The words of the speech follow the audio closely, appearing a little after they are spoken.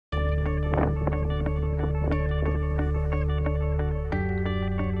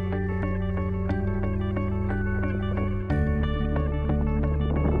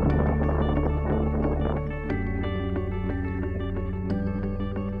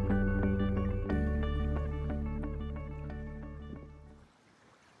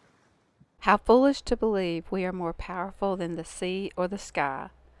How foolish to believe we are more powerful than the sea or the sky.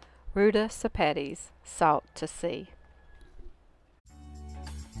 Ruta Sapetes, Salt to Sea.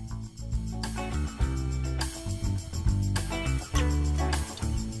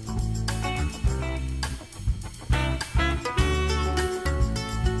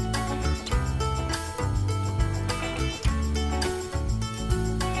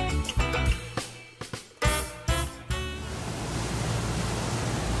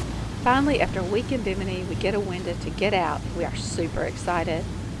 Finally, after a week in Bimini, we get a window to get out. We are super excited.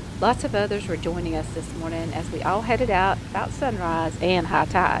 Lots of others were joining us this morning as we all headed out about sunrise and high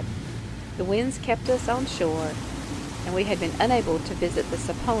tide. The winds kept us on shore, and we had been unable to visit the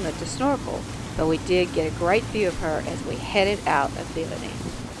Sapona to snorkel, but we did get a great view of her as we headed out of Bimini.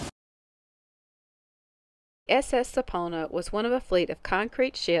 SS Sapona was one of a fleet of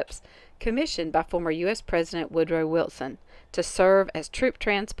concrete ships commissioned by former U.S. President Woodrow Wilson to serve as troop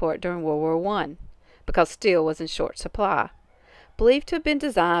transport during World War I, because steel was in short supply. Believed to have been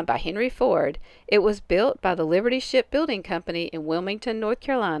designed by Henry Ford, it was built by the Liberty Shipbuilding Company in Wilmington, North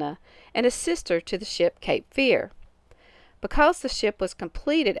Carolina, and a sister to the ship Cape Fear. Because the ship was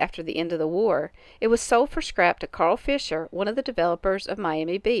completed after the end of the war, it was sold for scrap to Carl Fisher, one of the developers of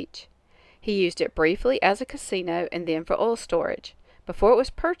Miami Beach. He used it briefly as a casino and then for oil storage, before it was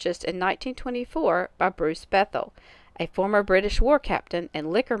purchased in 1924 by Bruce Bethel, a former British war captain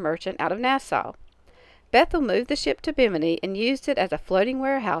and liquor merchant out of Nassau. Bethel moved the ship to Bimini and used it as a floating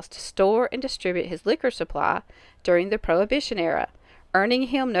warehouse to store and distribute his liquor supply during the Prohibition era, earning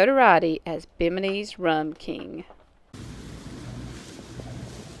him notoriety as Bimini's Rum King.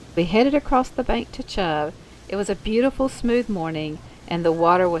 We headed across the bank to Chub. It was a beautiful, smooth morning, and the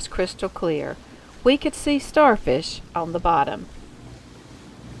water was crystal clear. We could see starfish on the bottom.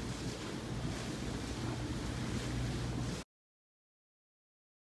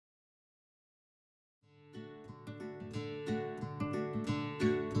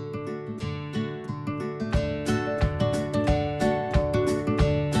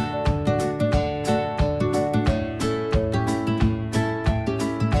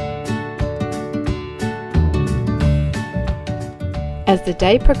 As the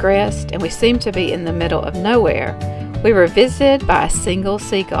day progressed and we seemed to be in the middle of nowhere, we were visited by a single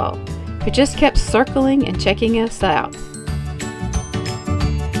seagull who just kept circling and checking us out.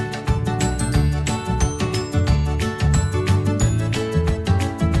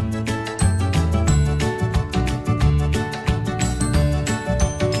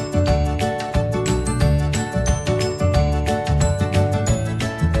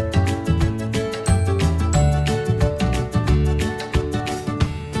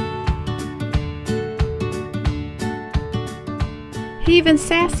 He even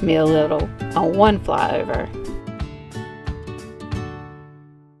sassed me a little on one flyover.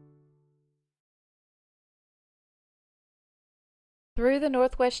 Through the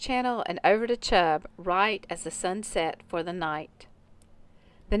Northwest Channel and over to Chub right as the sun set for the night.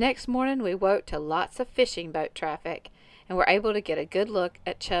 The next morning we woke to lots of fishing boat traffic and were able to get a good look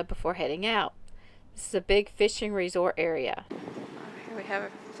at Chub before heading out. This is a big fishing resort area. Here we have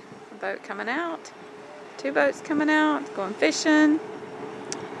a boat coming out. Two boats coming out, going fishing.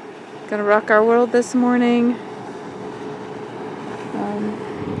 Gonna rock our world this morning.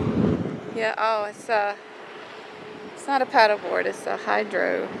 It's not a paddle board, it's a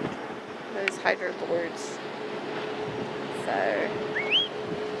hydro. Those hydro boards. So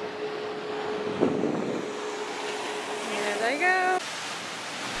here they go.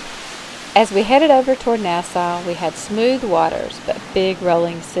 As we headed over toward Nassau, we had smooth waters but big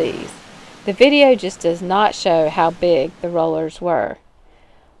rolling seas. The video just does not show how big the rollers were.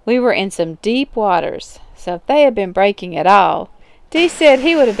 We were in some deep waters, so if they had been breaking at all, Dee said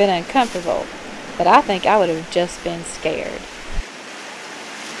he would have been uncomfortable, but I think I would have just been scared.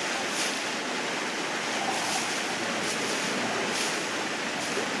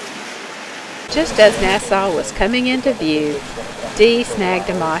 Just as Nassau was coming into view, Dee snagged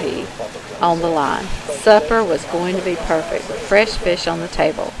a mahi on the line. Supper was going to be perfect with fresh fish on the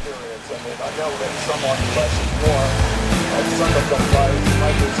table.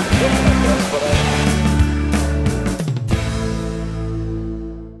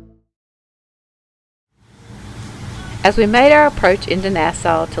 As we made our approach into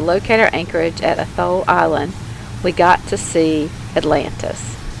Nassau to locate our anchorage at Atoll Island, we got to see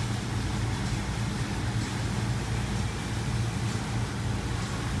Atlantis.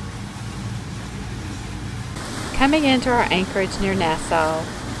 Coming into our anchorage near Nassau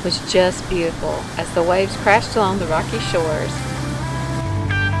was just beautiful as the waves crashed along the rocky shores.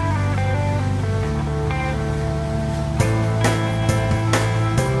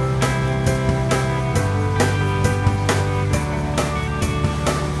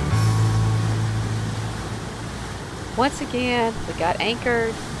 again. We got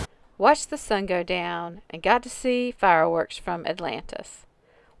anchored, watched the sun go down, and got to see fireworks from Atlantis.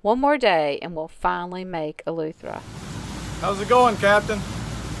 One more day and we'll finally make Eleuthera. How's it going, Captain?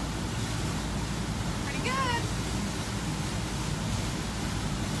 Pretty good.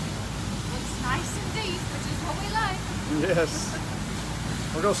 Looks nice and deep, which is what we like. Yes.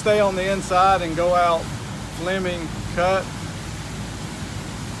 We're going to stay on the inside and go out Fleming Cut,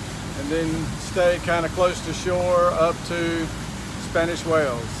 and then stay kind of close to shore up to Spanish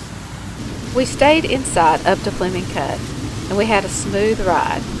Wells. We stayed inside up to Fleming Cut, and we had a smooth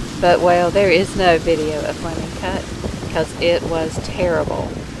ride. But, well, there is no video of Fleming Cut because it was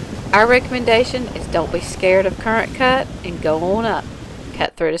terrible. Our recommendation is don't be scared of Current Cut and go on up,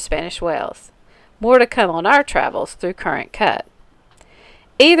 cut through to Spanish Wells. More to come on our travels through Current Cut.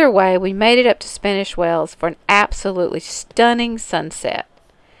 Either way, we made it up to Spanish Wells for an absolutely stunning sunset.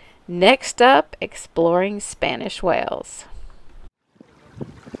 Next up, exploring Spanish Wells.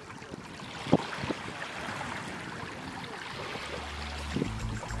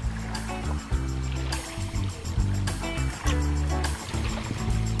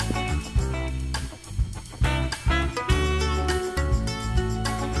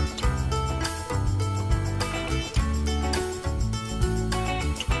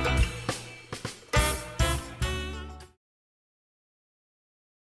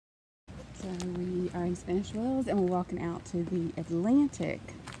 So we are in Spanish Wells and we're walking out to the Atlantic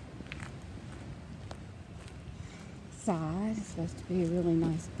side. It's supposed to be a really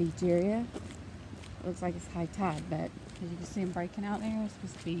nice beach area. Looks like it's high tide, but as you can see them breaking out there, it's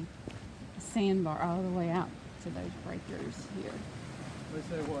supposed to be a sandbar all the way out to those breakers here. They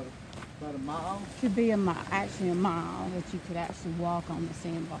say what, about a mile? Could be a mile, actually a mile, that you could actually walk on the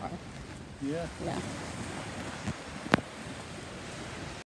sandbar. Yeah. Yeah.